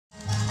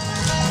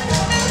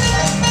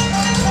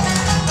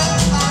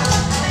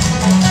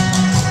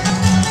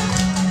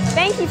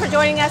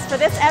joining us for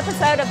this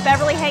episode of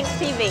Beverly-Hanks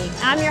TV.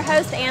 I'm your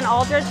host, Ann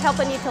Aldridge,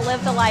 helping you to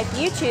live the life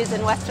you choose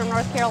in Western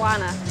North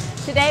Carolina.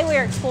 Today we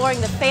are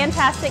exploring the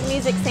fantastic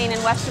music scene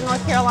in Western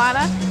North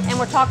Carolina, and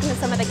we're talking to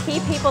some of the key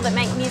people that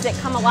make music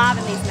come alive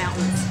in these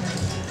mountains.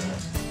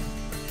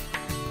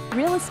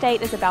 Real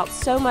estate is about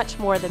so much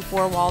more than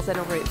four walls and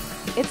a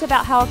roof. It's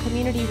about how a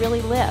community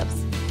really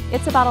lives.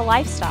 It's about a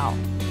lifestyle.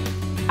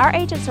 Our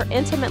agents are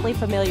intimately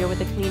familiar with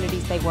the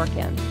communities they work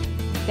in.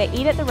 They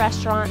eat at the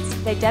restaurants,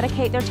 they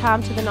dedicate their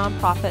time to the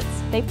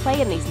nonprofits, they play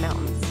in these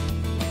mountains.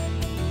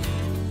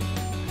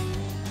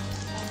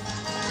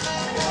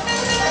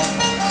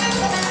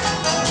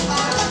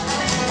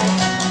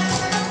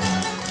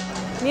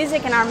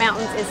 Music in our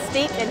mountains is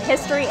steeped in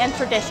history and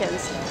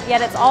traditions,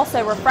 yet it's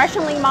also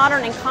refreshingly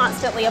modern and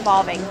constantly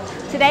evolving.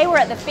 Today we're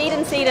at the Feed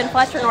and Seed in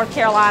Fletcher, North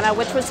Carolina,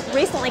 which was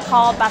recently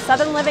called by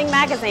Southern Living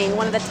magazine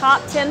one of the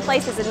top 10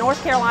 places in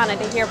North Carolina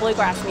to hear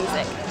bluegrass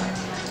music.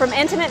 From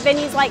intimate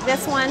venues like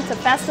this one, to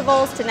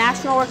festivals, to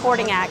national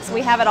recording acts, we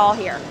have it all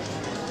here.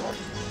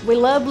 We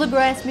love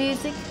bluegrass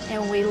music,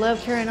 and we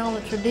love carrying on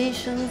the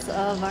traditions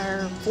of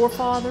our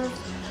forefathers.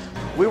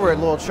 We were at a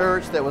little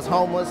church that was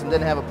homeless and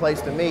didn't have a place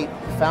to meet.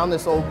 We found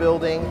this old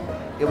building.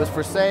 It was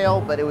for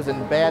sale, but it was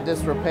in bad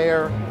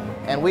disrepair,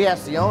 and we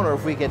asked the owner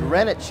if we could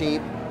rent it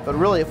cheap, but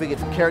really if we could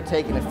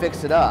caretake it and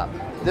fix it up.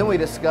 Then we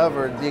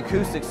discovered the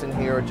acoustics in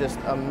here are just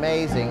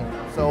amazing.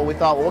 So we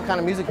thought, well, what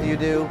kind of music do you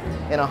do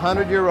in a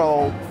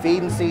 100-year-old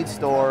Feed and Seed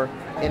store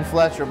in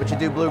Fletcher, but you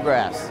do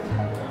bluegrass?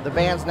 The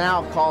bands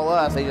now call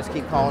us, they just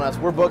keep calling us.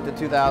 We're booked to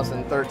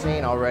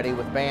 2013 already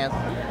with bands.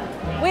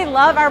 We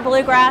love our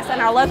bluegrass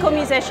and our local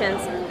musicians,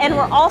 and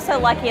we're also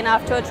lucky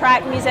enough to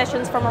attract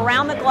musicians from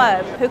around the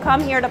globe who come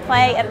here to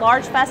play at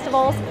large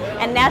festivals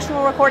and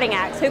national recording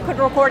acts who could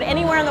record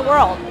anywhere in the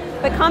world,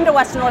 but come to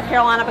Western North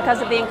Carolina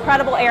because of the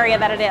incredible area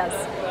that it is.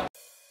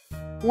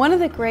 One of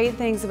the great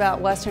things about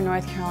Western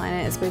North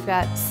Carolina is we've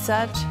got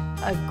such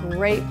a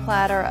great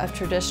platter of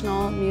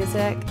traditional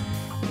music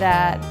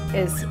that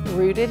is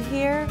rooted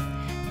here,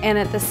 and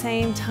at the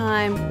same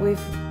time we've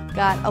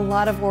got a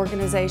lot of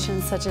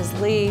organizations such as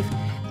LEAF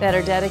that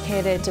are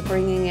dedicated to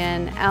bringing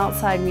in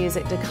outside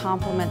music to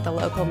complement the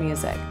local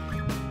music.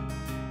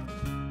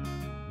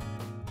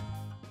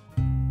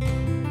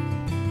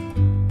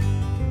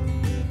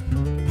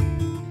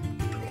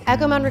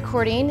 Echo Mound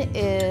Recording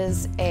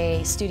is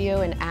a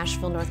studio in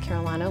Asheville, North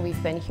Carolina.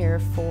 We've been here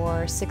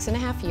for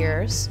 6.5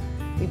 years.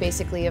 We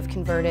basically have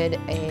converted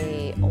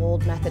an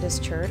old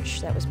Methodist church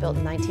that was built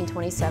in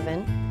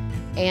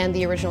 1927 and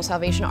the original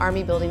Salvation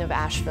Army building of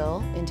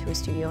Asheville into a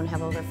studio and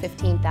have over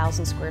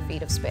 15,000 square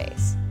feet of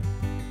space.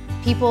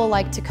 People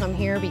like to come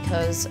here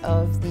because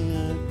of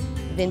the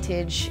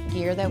vintage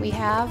gear that we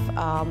have.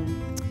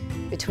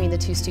 Between the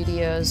two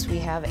studios, we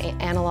have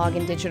analog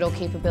and digital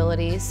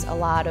capabilities, a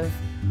lot of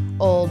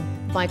old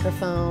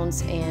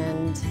microphones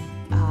and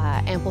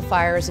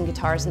amplifiers and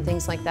guitars and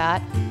things like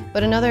that.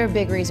 But another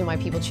big reason why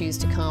people choose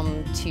to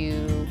come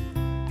to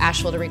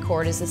Asheville to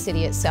record is the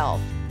city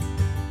itself.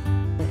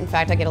 In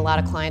fact, I get a lot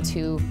of clients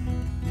who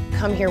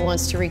come here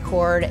once to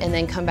record and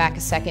then come back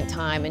a second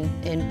time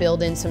and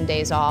build in some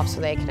days off so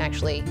they can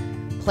actually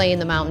play in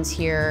the mountains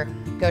here,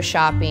 go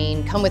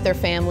shopping, come with their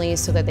families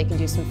so that they can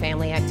do some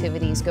family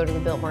activities, go to the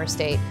Biltmore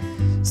Estate.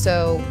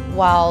 So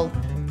while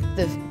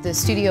the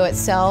studio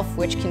itself,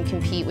 which can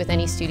compete with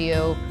any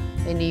studio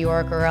in New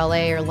York or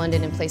LA or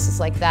London and places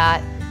like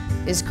that,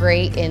 is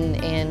great,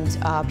 and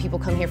people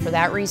come here for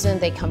that reason.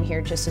 They come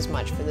here just as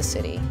much for the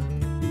city.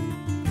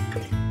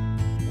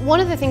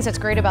 One of the things that's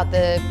great about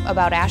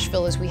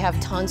Asheville is we have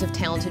tons of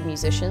talented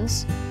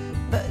musicians.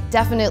 But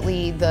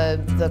definitely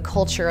the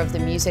culture of the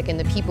music and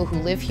the people who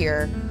live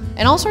here,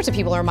 and all sorts of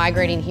people are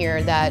migrating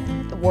here that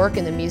work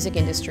in the music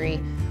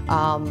industry,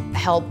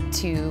 help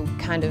to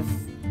kind of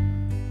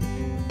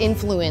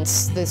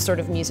influence the sort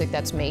of music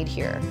that's made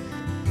here.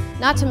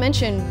 Not to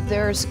mention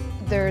there's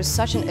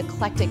such an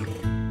eclectic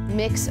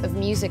mix of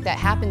music that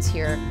happens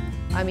here.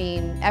 I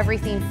mean,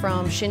 everything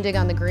from Shindig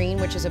on the Green,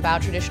 which is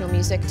about traditional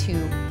music, to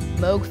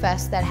Moog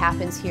Fest that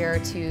happens here,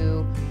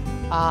 to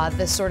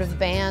the sort of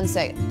bands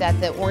that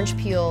the Orange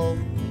Peel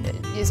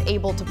is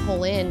able to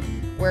pull in,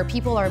 where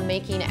people are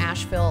making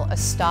Asheville a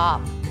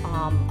stop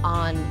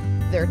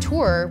on their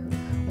tour.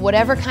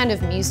 Whatever kind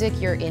of music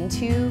you're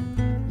into,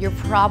 you're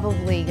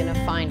probably gonna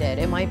find it.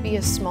 It might be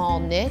a small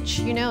niche,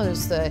 you know,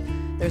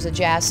 there's a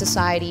jazz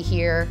society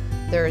here,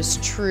 there's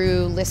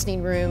true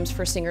listening rooms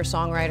for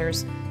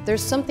singer-songwriters.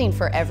 There's something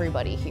for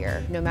everybody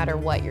here, no matter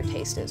what your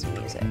taste is in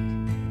music.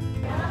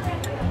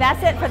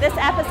 That's it for this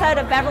episode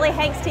of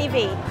Beverly-Hanks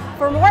TV.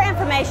 For more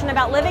information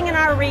about living in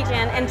our region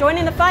and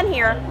joining the fun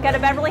here, go to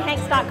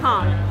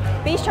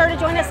beverlyhanks.com. Be sure to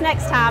join us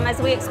next time as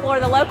we explore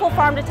the local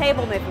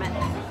farm-to-table movement.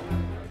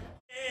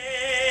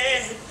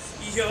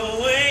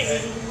 Your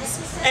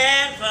wings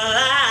and fly,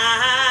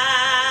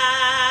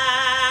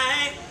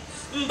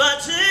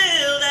 but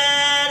till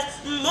that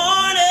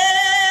morning,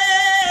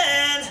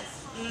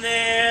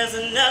 there's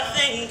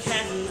nothing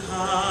can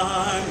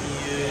harm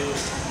you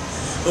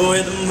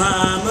with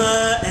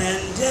mama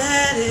and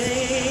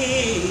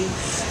daddy.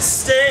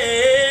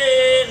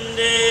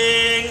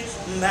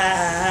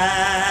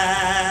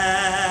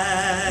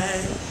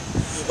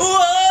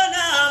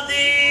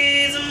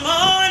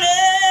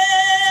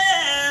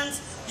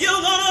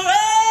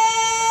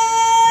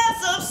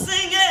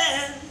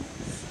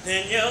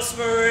 when you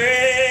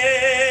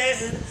spread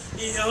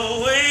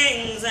your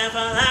wings and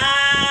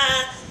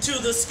fly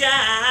to the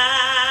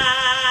sky.